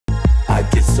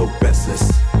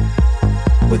restless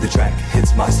when the track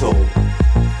hits my soul.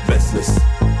 Restless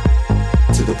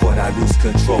to the point I lose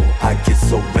control. I get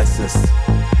so restless.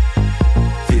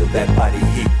 Feel that body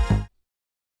heat.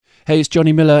 Hey, it's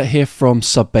Johnny Miller here from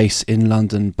SubBass in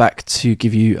London, back to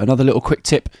give you another little quick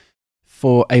tip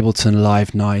for Ableton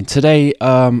Live 9. Today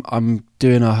I'm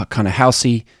doing a kind of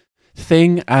housey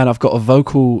thing, and I've got a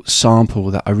vocal sample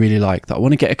that I really like, that I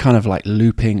want to get a kind of like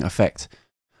looping effect,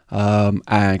 and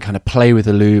kind of play with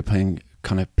the loop and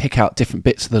kind of pick out different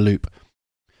bits of the loop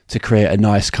to create a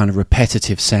nice kind of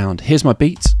repetitive sound. Here's my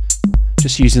beat,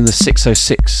 just using the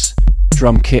 606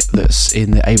 drum kit that's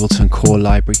in the Ableton core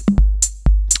library.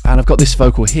 And I've got this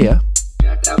vocal here,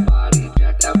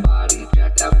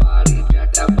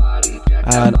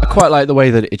 and I quite like the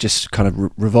way that it just kind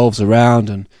of revolves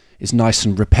around and is nice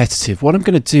and repetitive. What I'm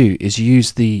going to do is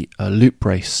use the loop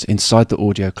brace inside the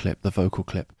audio clip, the vocal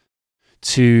clip,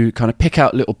 to kind of pick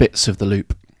out little bits of the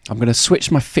loop. I'm going to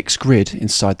switch my fixed grid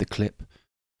inside the clip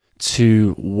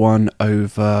to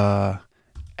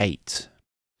 1/8.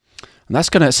 And that's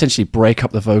going to essentially break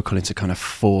up the vocal into kind of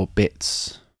 4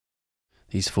 bits.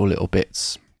 These 4 little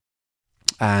bits.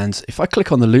 And if I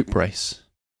click on the loop brace,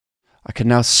 I can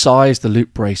now size the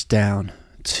loop brace down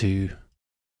to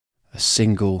a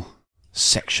single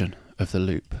section of the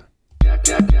loop.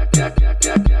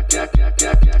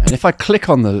 And if I click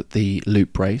on the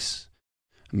loop brace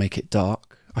and make it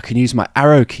dark, I can use my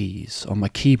arrow keys on my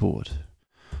keyboard,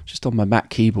 just on my Mac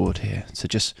keyboard here, to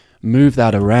just move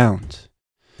that around.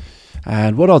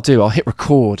 And what I'll do, I'll hit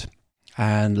record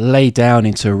and lay down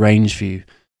into a range view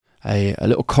a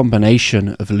little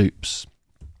combination of loops.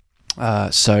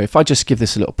 So if I just give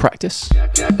this a little practice.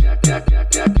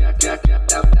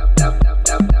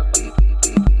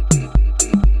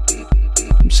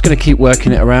 I'm just going to keep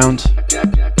working it around.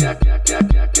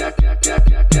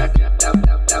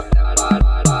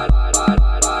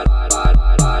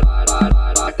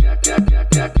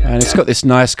 And it's got this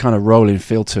nice kind of rolling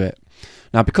feel to it.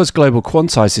 Now, because Global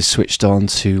Quantize is switched on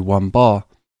to 1 bar,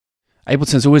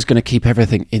 Ableton's always going to keep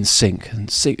everything in sync.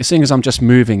 And seeing as I'm just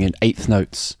moving in 1/8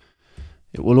 notes,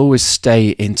 it will always stay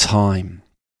in time.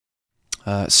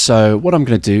 So what I'm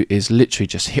going to do is literally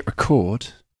just hit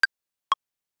record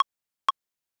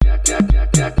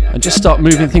and just start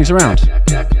moving things around.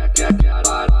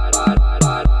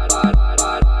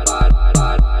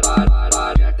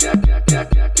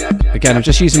 Again, I'm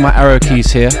just using my arrow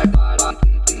keys here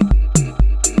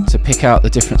to pick out the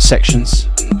different sections.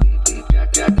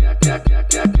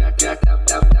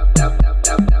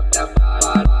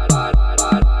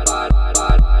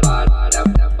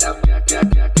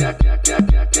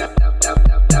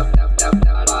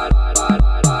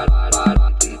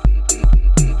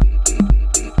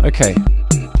 Okay,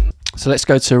 so let's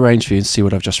go to arrange view and see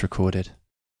what I've just recorded.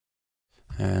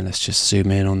 And let's just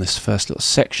zoom in on this first little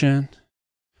section.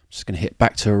 I'm just going to hit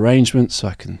back to arrangement so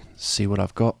I can see what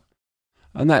I've got.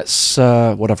 And that's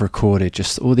what I've recorded,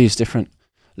 just all these different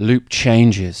loop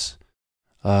changes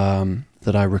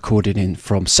that I recorded in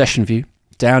from session view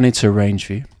down into arrange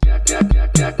view.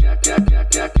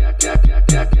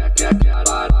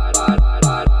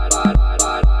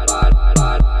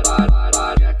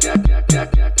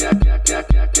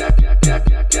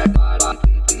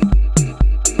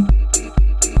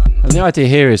 And the idea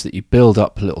here is that you build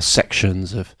up little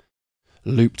sections of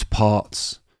looped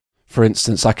parts. For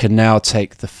instance, I can now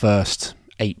take the first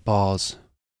 8 bars.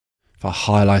 If I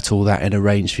highlight all that in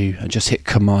arrange view and just hit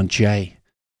Command J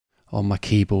on my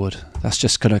keyboard, that's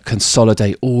just going to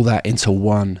consolidate all that into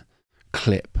one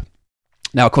clip.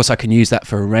 Now, of course, I can use that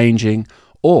for arranging,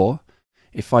 or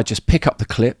if I just pick up the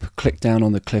clip, click down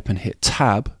on the clip and hit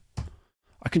Tab,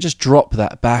 I can just drop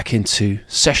that back into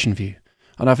session view.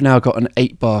 And I've now got an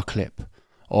 8-bar clip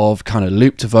of kind of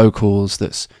looped vocals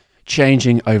that's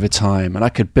changing over time. And I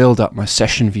could build up my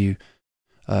session view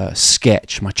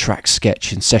sketch, my track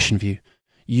sketch in session view,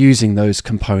 using those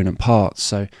component parts.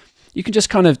 So you can just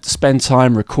kind of spend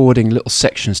time recording little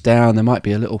sections down. There might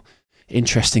be a little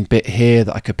interesting bit here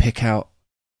that I could pick out,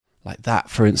 like that,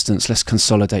 for instance. Let's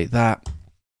consolidate that.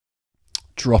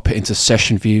 Drop it into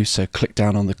session view. So click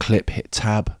down on the clip, hit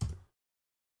Tab.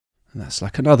 And that's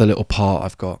like another little part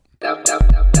I've got.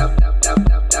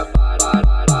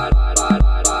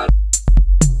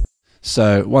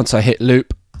 So once I hit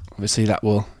loop, obviously that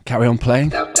will carry on playing.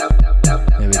 There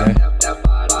we go.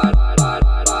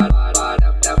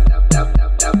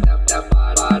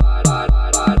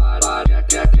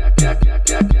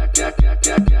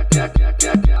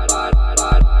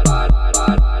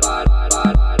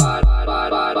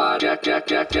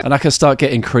 And I can start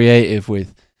getting creative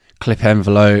with clip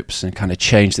envelopes and kind of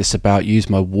change this about, use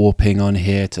my warping on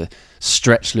here to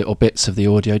stretch little bits of the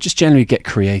audio, just generally get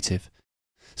creative.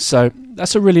 So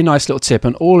that's a really nice little tip,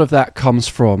 and all of that comes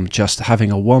from just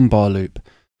having a 1-bar loop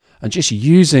and just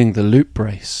using the loop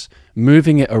brace,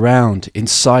 moving it around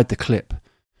inside the clip.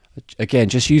 Again,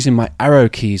 just using my arrow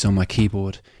keys on my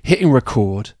keyboard, hitting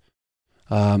record,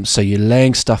 so you're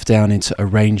laying stuff down into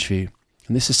arrange view,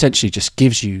 and this essentially just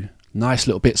gives you nice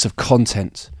little bits of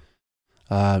content,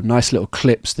 nice little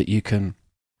clips that you can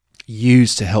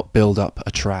use to help build up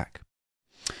a track.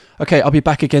 Okay, I'll be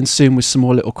back again soon with some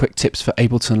more little quick tips for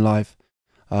Ableton Live.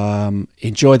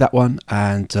 Enjoy that one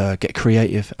and get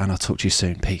creative, and I'll talk to you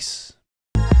soon. Peace.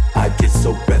 I get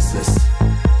so restless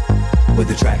when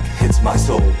the track hits my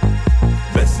soul.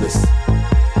 Restless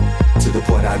to the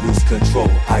point I lose control.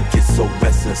 I get so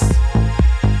restless.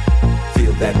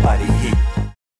 Feel that body heat.